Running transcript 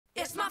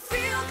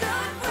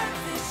feel-good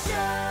breakfast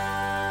show.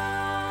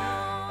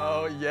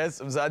 Oh yes,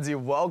 Mzansi,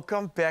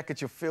 welcome back at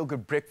your Feel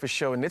Good Breakfast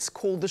Show, and let's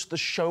call this the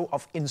show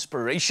of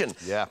inspiration.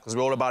 Yeah. Because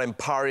we're all about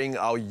empowering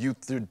our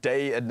youth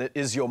today, and it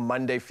is your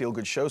Monday Feel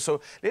Good Show.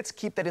 So let's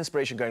keep that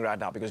inspiration going right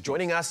now, because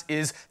joining us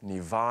is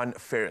Neevan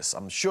Ferris.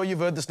 I'm sure you've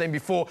heard this name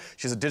before.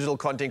 She's a digital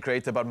content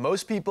creator, but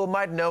most people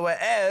might know her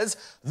as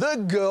the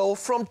girl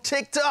from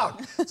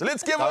TikTok. So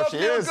let's give her a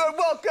Feel Good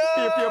welcome.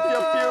 Pew, pew,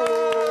 pew, pew.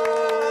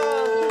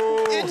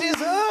 It is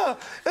her.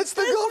 It's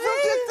the girl from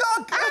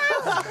TikTok.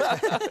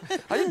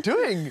 How you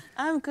doing?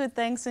 I'm good,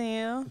 thanks, and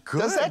you?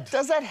 Good.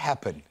 Does that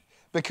happen?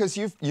 Because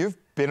you've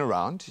been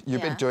around,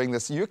 you've been doing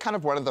this. You're kind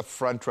of one of the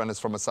front runners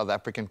from a South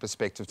African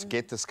perspective to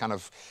get this kind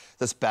of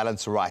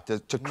balance right,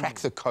 to crack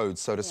the code,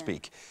 so to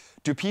speak.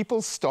 Do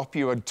people stop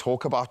you and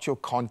talk about your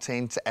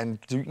content, and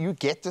do you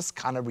get this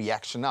kind of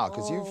reaction now?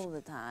 Because All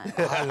the time.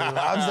 I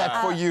love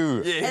that for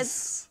you.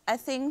 Yes. I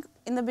think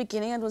in the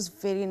beginning it was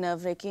very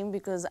nerve-wracking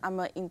because I'm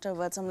an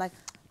introvert, so I'm like,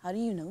 how do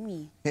you know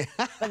me?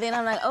 But then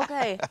I'm like,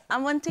 okay,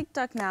 I'm on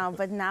TikTok now,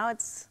 but now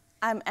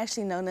I'm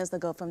actually known as the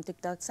girl from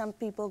TikTok. Some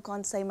people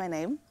can't say my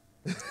name.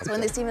 So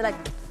when they see me like,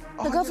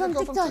 the girl from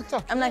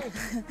TikTok. I'm like,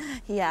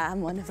 yeah,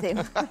 I'm one of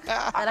them. But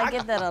I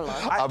get that a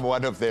lot. I'm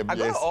one of them, I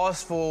yes. gotta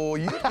ask, for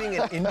you being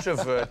an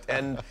introvert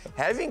and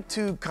having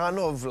to kind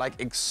of like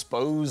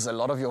expose a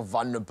lot of your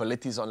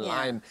vulnerabilities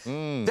online,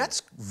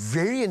 that's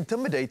very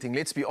intimidating,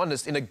 let's be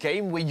honest, in a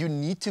game where you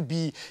need to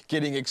be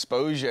getting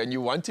exposure and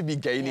you want to be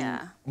gaining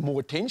more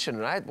attention,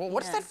 right? Well,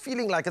 what's that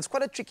feeling like? It's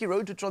quite a tricky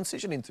road to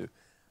transition into.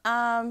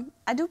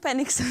 I do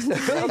panic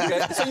sometimes.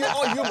 Okay, so you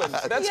are human.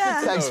 That's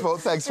good to know.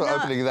 Thanks for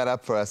opening that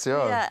up for us.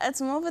 Yeah, it's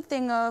more of a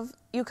thing of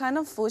you kind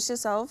of force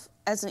yourself,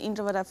 as an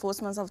introvert, I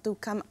force myself to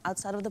come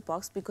outside of the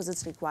box because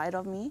it's required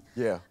of me.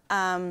 Yeah.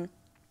 And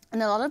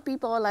a lot of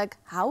people are like,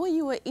 how are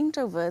you an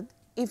introvert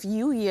if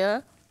you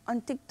here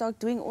on TikTok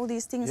doing all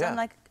these things? I'm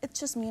like, it's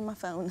just me and my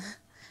phone.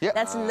 Yeah.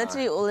 That's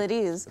literally all it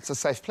is. It's a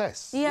safe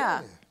place.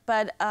 Yeah.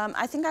 But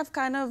I think I've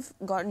kind of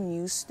gotten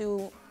used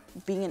to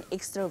being an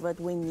extrovert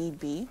when need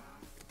be.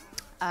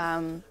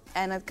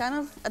 And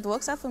it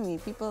works out for me.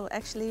 People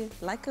actually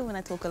like it when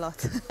I talk a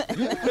lot.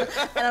 And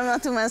I'm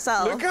not to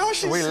myself. Look how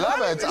she's We love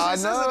smiling it, when I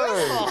she says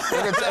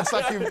know. It's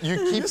like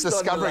you keep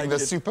discovering the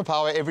like it.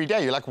 superpower every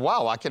day. You're like,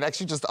 wow, I can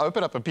actually just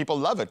open up and people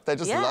love it. They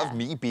just love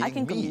me being me. I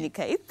can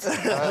communicate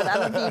with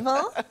other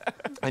people.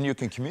 And you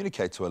can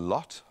communicate to a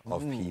lot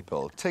of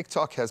people.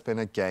 TikTok has been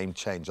a game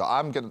changer.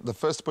 I'm the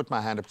first to put my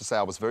hand up to say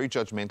I was very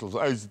judgmental. Oh,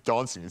 it's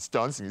dancing, it's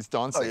dancing, it's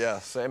dancing. Oh, yeah,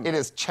 same. It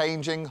is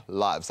changing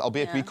lives,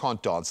 albeit we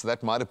can't dance, so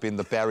that might have been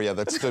the barrier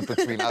that stood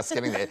between us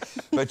getting there.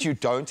 But you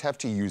don't have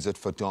to use it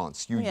for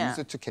dance. You use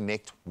it to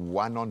connect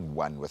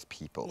one-on-one with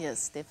people.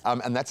 Yes,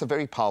 definitely. And that's a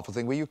very powerful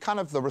thing, where you kind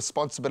of, the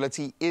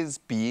responsibility is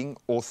being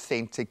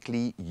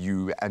authentically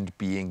you and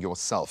being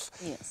yourself.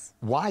 Yes.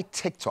 Why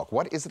TikTok?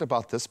 What is it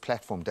about this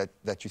platform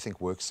that you think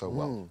works so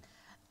well?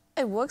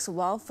 It works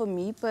well for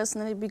me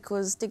personally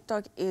because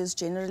TikTok is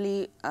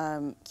generally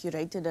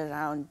curated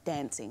around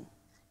dancing.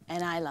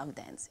 And I love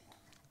dancing.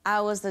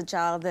 I was the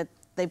child that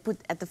they put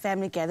at the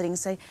family gathering,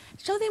 say,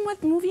 show them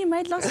what movie you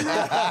made last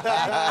night.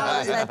 I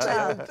was that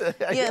child.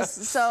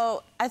 Yes,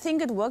 so I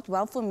think it worked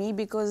well for me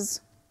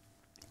because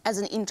as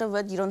an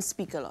introvert, you don't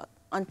speak a lot.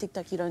 On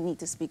TikTok, you don't need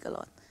to speak a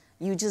lot.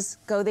 You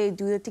just go there,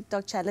 do the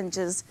TikTok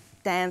challenges,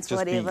 dance, just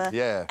whatever.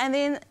 And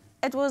then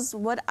it was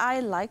what I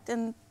liked,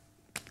 and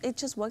it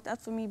just worked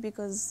out for me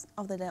because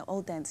of the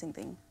whole dancing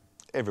thing.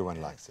 Everyone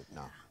likes it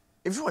now.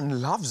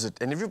 Everyone loves it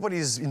and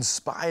everybody's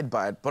inspired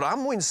by it. But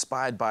I'm more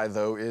inspired by,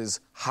 though, is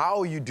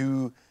how you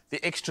do the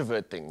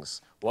extrovert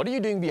things. What are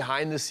you doing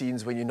behind the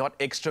scenes when you're not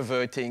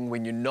extroverting,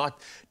 when you're not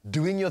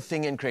doing your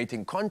thing and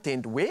creating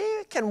content?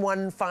 Where can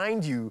one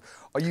find you?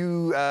 Are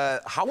you,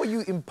 how are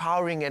you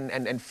empowering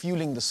and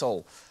fueling the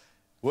soul?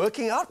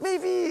 Working out,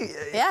 maybe?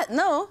 Yeah,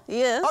 no,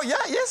 yes. Oh, yeah,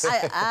 yes.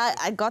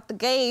 I got the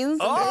gains.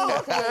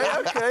 Oh,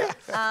 okay.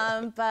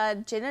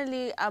 But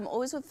generally, I'm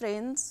always with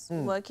friends,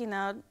 working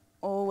out,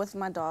 or with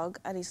my dog.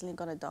 I recently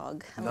got a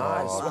dog.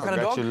 Nice. What kind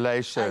of dog?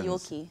 Congratulations. A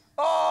Yorkie.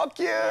 Oh,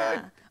 cute.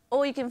 Yeah.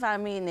 Or you can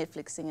find me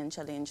Netflixing and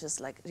chilling,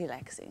 just like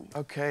relaxing.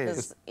 Okay.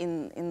 Because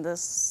in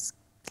this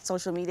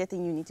social media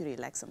thing, you need to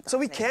relax sometimes. So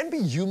we can be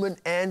human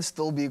and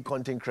still be a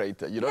content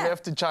creator. You don't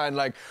have to try and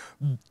like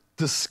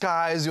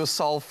disguise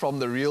yourself from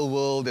the real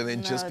world and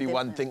then just be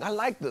one thing. I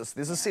like this.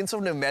 There's a sense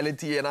of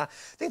normality, and I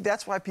think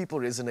that's why people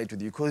resonate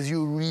with you, because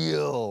you're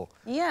real.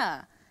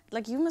 Yeah.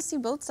 Like, you must see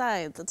both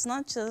sides. It's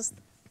not just...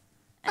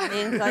 And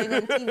then going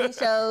on TV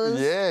shows.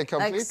 Yeah,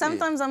 completely. Like,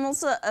 sometimes I'm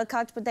also a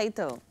couch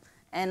potato.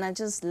 And I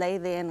just lay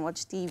there and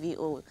watch TV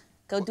or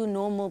go do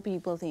normal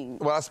people things.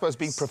 Well, I suppose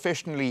being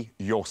professionally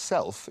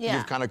yourself,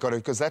 you've kind of got to,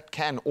 because that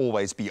can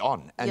always be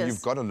on, and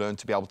you've got to learn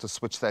to be able to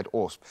switch that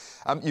off.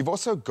 You've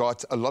also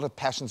got a lot of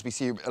passions. We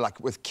see, like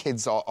with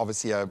kids, are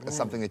obviously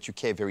something that you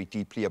care very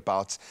deeply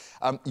about.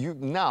 You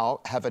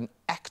now have an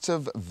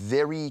active,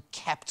 very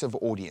captive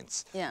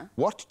audience. Yeah.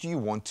 What do you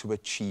want to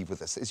achieve with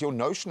this? Is your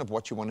notion of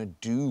what you want to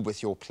do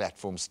with your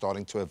platform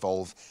starting to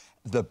evolve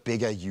the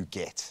bigger you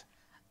get?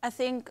 I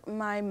think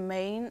my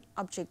main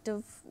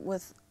objective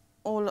with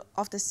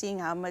after seeing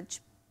how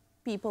much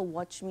people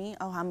watch me,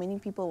 or how many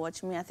people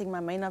watch me, I think my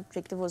main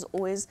objective was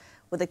always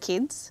with the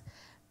kids,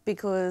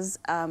 because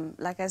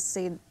like I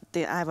said, I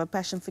have a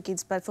passion for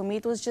kids, but for me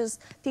it was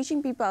just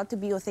teaching people how to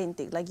be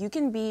authentic. Like, you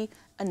can be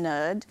a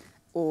nerd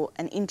or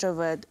an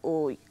introvert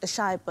or a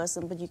shy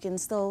person, but you can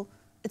still,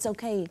 it's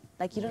okay.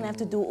 Like, you don't have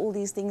to do all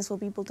these things for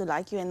people to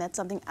like you, and that's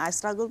something I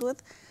struggled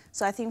with.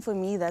 So I think for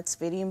me that's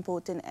very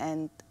important,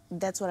 and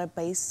that's what I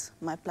base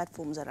my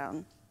platforms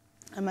around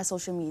and my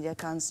social media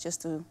accounts,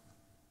 just to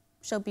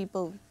show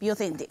people, be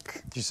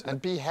authentic.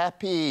 And be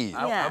happy.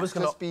 I was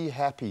gonna Just be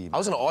happy. I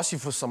was going to ask you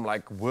for some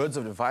like words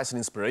of advice and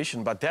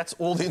inspiration, but that's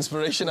all the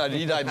inspiration I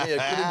need. There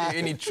couldn't be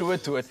any truer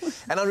to it.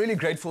 And I'm really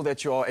grateful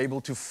that you are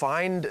able to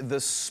find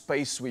this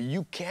space where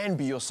you can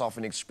be yourself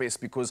and express,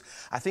 because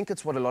I think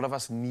it's what a lot of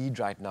us need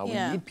right now.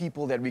 Yeah. We need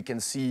people that we can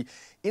see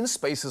in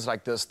spaces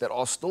like this that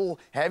are still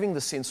having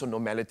the sense of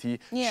normality,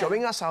 Yeah.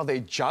 showing us how they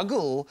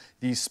juggle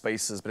these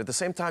spaces, but at the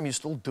same time, you're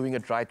still doing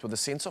it right with a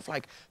sense of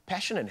like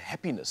passion and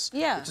happiness,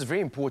 Yeah. which is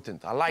very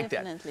important. I like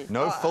Definitely.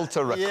 No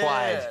filter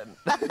required.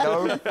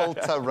 No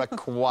filter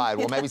required.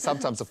 Well, maybe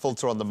sometimes a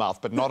filter on the mouth,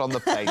 but not on the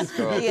face,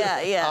 girl.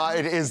 Yeah.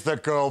 It is the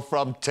girl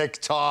from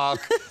TikTok.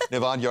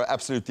 Neevan, you're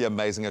absolutely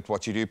amazing at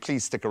what you do.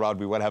 Please stick around.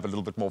 We want to have a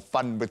little bit more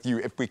fun with you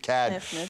if we can. Definitely.